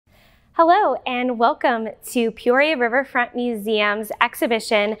Hello and welcome to Peoria Riverfront Museum's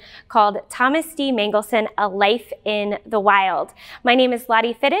exhibition called Thomas D. Mangelsen, A Life in the Wild. My name is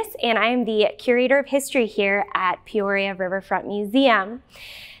Lottie Fiddes and I am the Curator of History here at Peoria Riverfront Museum.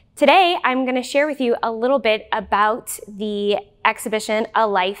 Today I'm going to share with you a little bit about the exhibition A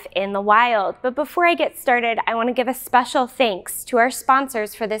Life in the Wild. But before I get started, I want to give a special thanks to our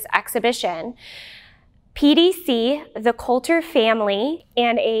sponsors for this exhibition. PDC, the Coulter family,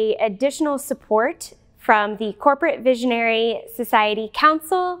 and an additional support from the Corporate Visionary Society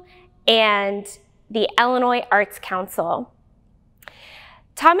Council and the Illinois Arts Council.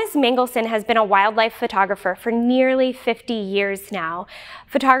 Thomas Mangelsen has been a wildlife photographer for nearly 50 years now,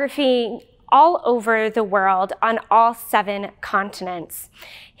 photographing all over the world on all 7 continents.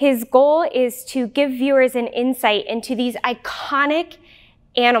 His goal is to give viewers an insight into these iconic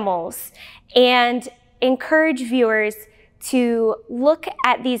animals and encourage viewers to look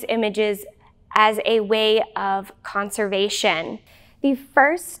at these images as a way of conservation. The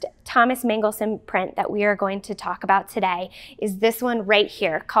first Thomas Mangelsen print that we are going to talk about today is this one right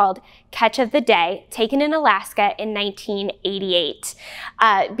here called Catch of the Day, taken in Alaska in 1988.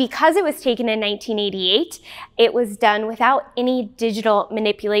 Because it was taken in 1988, it was done without any digital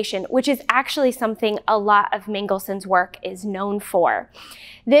manipulation, which is actually something a lot of Mangelsen's work is known for.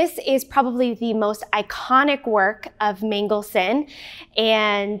 This is probably the most iconic work of Mangelsen,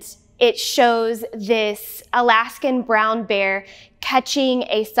 and it shows this Alaskan brown bear catching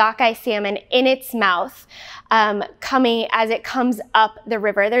a sockeye salmon in its mouth coming as it comes up the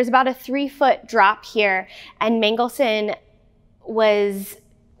river. There's about a 3-foot drop here, and Mangelsen was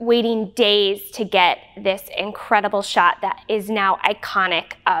waiting days to get this incredible shot that is now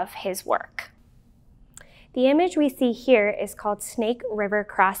iconic of his work. The image we see here is called Snake River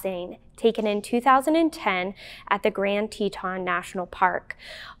Crossing, taken in 2010 at the Grand Teton National Park.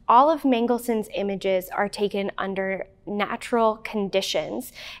 All of Mangelsen's images are taken under natural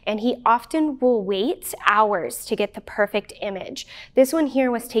conditions, and he often will wait hours to get the perfect image. This one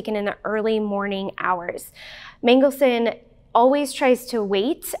here was taken in the early morning hours. Mangelsen always tries to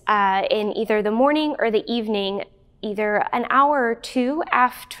wait in either the morning or the evening, either an hour or two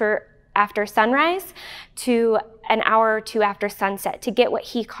after sunrise to an hour or two after sunset to get what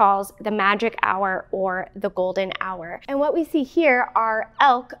he calls the magic hour or the golden hour. And what we see here are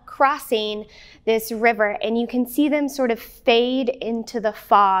elk crossing this river, and you can see them sort of fade into the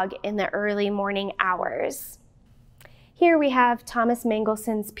fog in the early morning hours. Here we have Thomas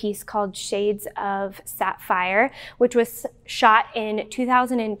Mangelsen's piece called Shades of Sapphire, which was shot in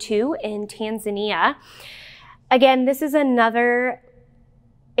 2002 in Tanzania. Again, this is another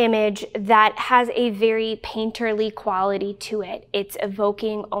image that has a very painterly quality to it. It's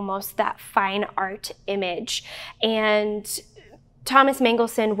evoking almost that fine art image. And Thomas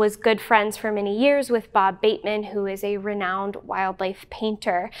Mangelsen was good friends for many years with Bob Bateman, who is a renowned wildlife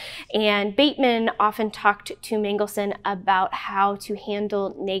painter. And Bateman often talked to Mangelsen about how to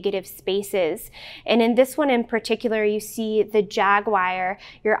handle negative spaces. And in this one in particular, you see the jaguar.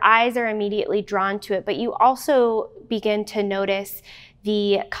 Your eyes are immediately drawn to it, but you also begin to notice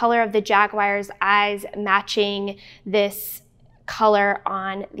the color of the jaguar's eyes matching this color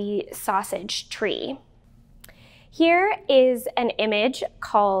on the sausage tree. Here is an image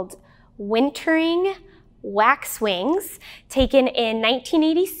called Wintering Waxwings, taken in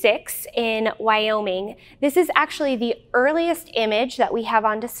 1986 in Wyoming. This is actually the earliest image that we have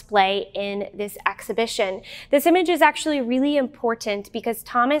on display in this exhibition. This image is actually really important because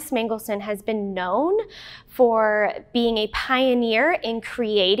Thomas Mangelsen has been known for being a pioneer in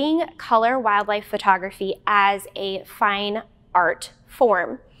creating color wildlife photography as a fine art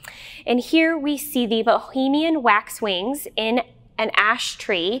form. And here we see the Bohemian waxwings in an ash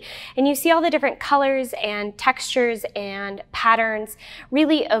tree, and you see all the different colors and textures and patterns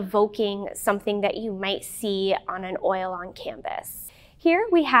really evoking something that you might see on an oil-on canvas. Here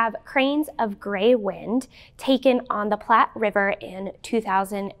we have Cranes of Gray Wind, taken on the Platte River in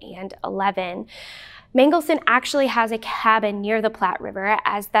 2011. Mangelsen actually has a cabin near the Platte River,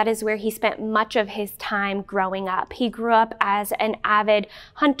 as that is where he spent much of his time growing up. He grew up as an avid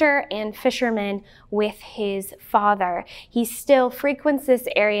hunter and fisherman with his father. He still frequents this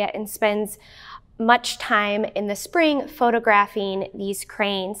area and spends much time in the spring photographing these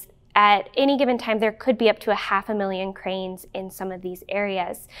cranes. At any given time, there could be up to 500,000 cranes in some of these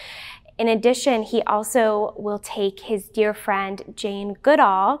areas. In addition, he also will take his dear friend Jane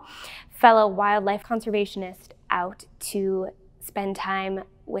Goodall, fellow wildlife conservationist, out to spend time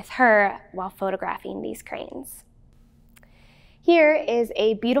with her while photographing these cranes. Here is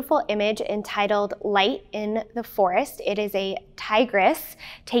a beautiful image entitled Light in the Forest. It is a tigress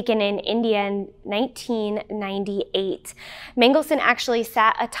taken in India in 1998. Mangelsen actually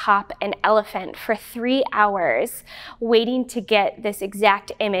sat atop an elephant for 3 hours waiting to get this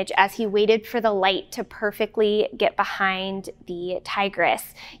exact image as he waited for the light to perfectly get behind the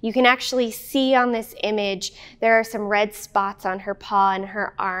tigress. You can actually see on this image there are some red spots on her paw and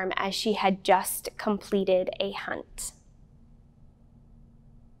her arm as she had just completed a hunt.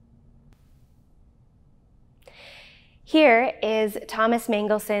 Here is Thomas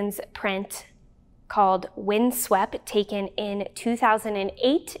Mangelsen's print called Windswept, taken in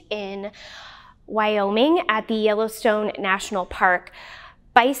 2008 in Wyoming at the Yellowstone National Park.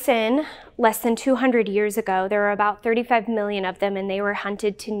 Bison, less than 200 years ago, there were about 35 million of them and they were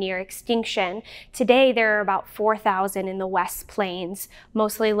hunted to near extinction. Today, there are about 4,000 in the West Plains,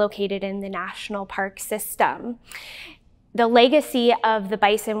 mostly located in the national park system. The legacy of the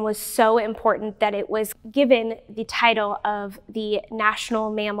bison was so important that it was given the title of the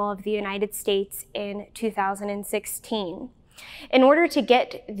National Mammal of the United States in 2016. In order to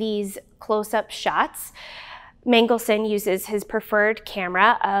get these close-up shots, Mangelsen uses his preferred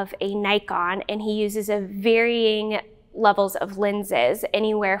camera of a Nikon, and he uses a varying levels of lenses,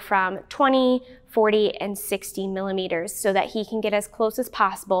 anywhere from 20, 40, and 60 millimeters, so that he can get as close as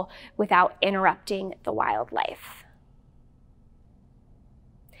possible without interrupting the wildlife.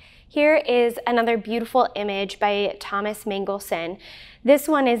 Here is another beautiful image by Thomas Mangelsen. This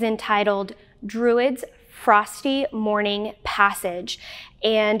one is entitled Druid's Frosty Morning Passage,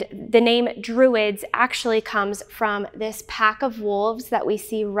 and the name Druids actually comes from this pack of wolves that we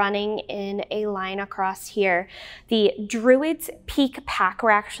see running in a line across here. The Druids Peak Pack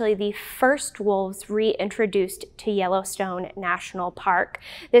were actually the first wolves reintroduced to Yellowstone National Park.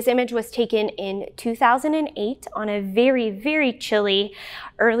 This image was taken in 2008 on a very, very chilly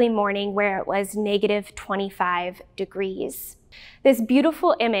early morning where it was -25 degrees. This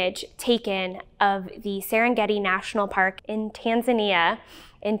beautiful image taken of the Serengeti National Park in Tanzania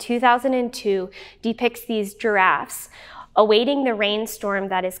in 2002 depicts these giraffes awaiting the rainstorm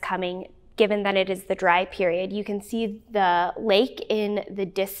that is coming, given that it is the dry period. You can see the lake in the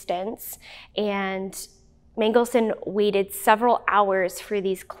distance, and Mangelsen waited several hours for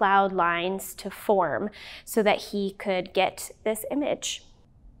these cloud lines to form so that he could get this image.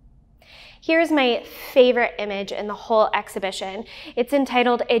 Here's my favorite image in the whole exhibition. It's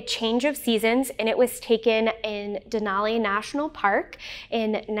entitled A Change of Seasons, and it was taken in Denali National Park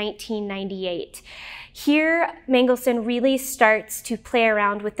in 1998. Here, Mangelsen really starts to play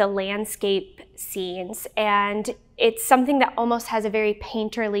around with the landscape scenes, and it's something that almost has a very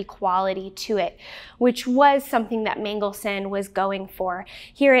painterly quality to it, which was something that Mangelsen was going for.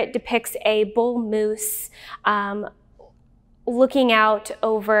 Here it depicts a bull moose looking out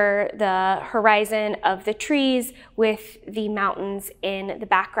over the horizon of the trees with the mountains in the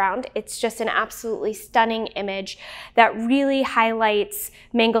background. It's just an absolutely stunning image that really highlights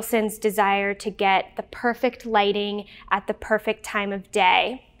Mangelsen's desire to get the perfect lighting at the perfect time of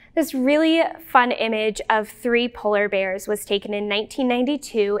day. This really fun image of 3 polar bears was taken in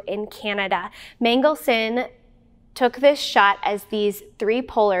 1992 in Canada. Mangelsen took this shot as these 3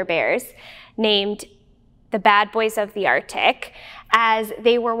 polar bears named the bad boys of the Arctic, as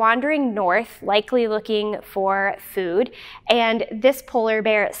they were wandering north, likely looking for food, and this polar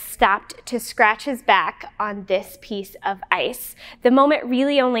bear stopped to scratch his back on this piece of ice. The moment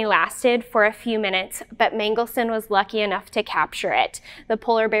really only lasted for a few minutes, but Mangelsen was lucky enough to capture it. The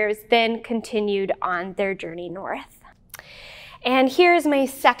polar bears then continued on their journey north. And here's my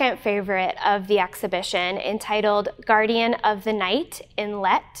second favorite of the exhibition, entitled Guardian of the Night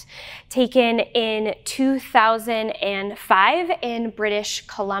Inlet, taken in 2005 in British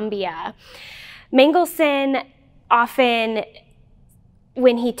Columbia. Mangelsen often,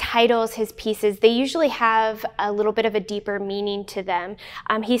 when he titles his pieces, they usually have a little bit of a deeper meaning to them.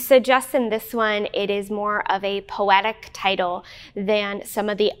 He suggests in this one it is more of a poetic title than some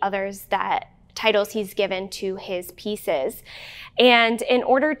of the others titles he's given to his pieces. And in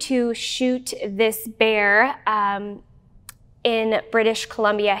order to shoot this bear in British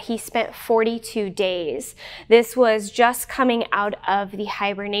Columbia, he spent 42 days. This was just coming out of the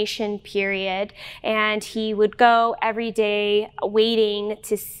hibernation period, and he would go every day waiting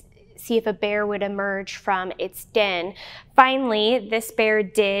to see if a bear would emerge from its den. Finally, this bear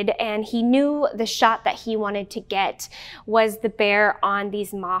did, and he knew the shot that he wanted to get was the bear on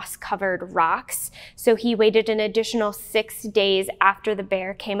these moss-covered rocks. So he waited an additional 6 days after the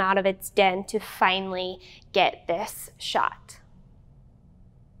bear came out of its den to finally get this shot.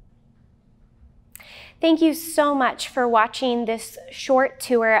 Thank you so much for watching this short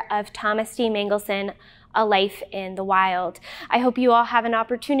tour of Thomas D. Mangelsen, A Life in the Wild. I hope you all have an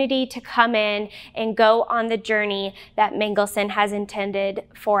opportunity to come in and go on the journey that Mangelsen has intended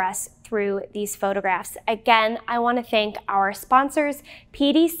for us through these photographs. Again, I want to thank our sponsors,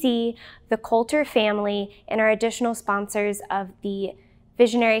 PDC, the Coulter family, and our additional sponsors of the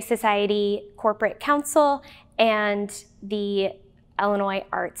Visionary Society Corporate Council and the Illinois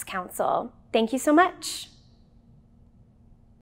Arts Council. Thank you so much.